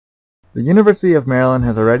The University of Maryland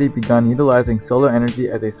has already begun utilizing solar energy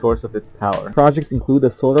as a source of its power. Projects include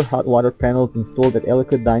the solar hot water panels installed at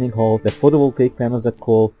Ellicott Dining Hall, the photovoltaic panels at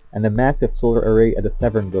Cole, and the massive solar array at the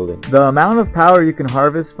Severn Building. The amount of power you can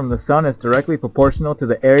harvest from the sun is directly proportional to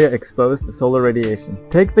the area exposed to solar radiation.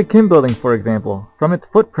 Take the Kim Building for example. From its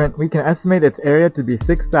footprint, we can estimate its area to be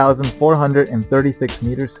 6,436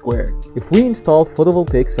 meters squared. If we installed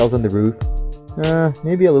photovoltaic cells on the roof,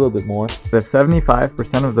 maybe a little bit more. If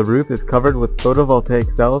 75% of the roof is covered with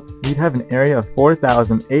photovoltaic cells, we'd have an area of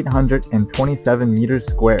 4,827 meters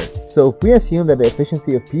squared. So if we assume that the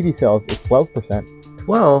efficiency of PV cells is 12%,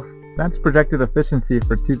 12? That's projected efficiency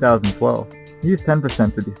for 2012. Use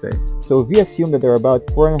 10% to be safe. So if we assume that there are about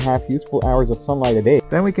 4.5 useful hours of sunlight a day,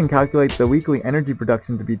 then we can calculate the weekly energy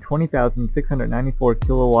production to be 20,694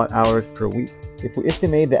 kilowatt hours per week. If we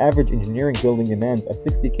estimate the average engineering building demands a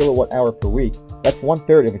 60 kilowatt hour per week, that's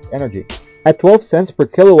 1/3 of its energy. At 12 cents per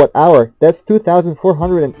kilowatt hour, that's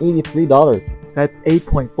 $2,483. That's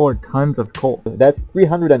 8.4 tons of coal. That's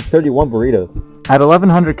 331 burritos. At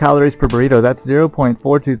 1,100 calories per burrito, that's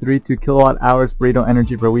 0.4232 kilowatt hours burrito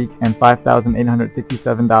energy per week and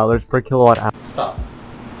 $5,867 per kilowatt hour. Stop.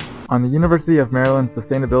 On the University of Maryland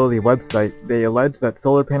sustainability website, they allege that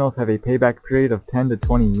solar panels have a payback period of 10 to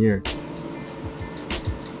 20 years.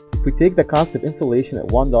 If we take the cost of installation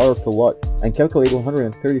at $1 per watt and calculate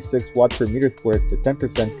 136 watts per meter squared for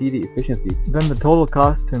 10% PV efficiency, then the total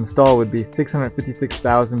cost to install would be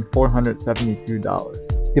 $656,472.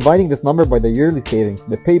 Dividing this number by the yearly savings,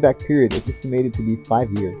 the payback period is estimated to be 5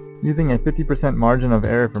 years. Using a 50% margin of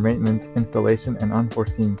error for maintenance, installation, and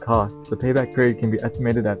unforeseen costs, the payback period can be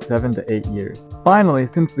estimated at 7 to 8 years. Finally,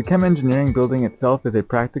 since the Chem Engineering building itself is a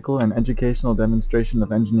practical and educational demonstration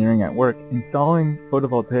of engineering at work, installing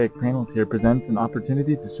photovoltaic panels here presents an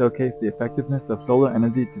opportunity to showcase the effectiveness of solar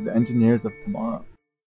energy to the engineers of tomorrow.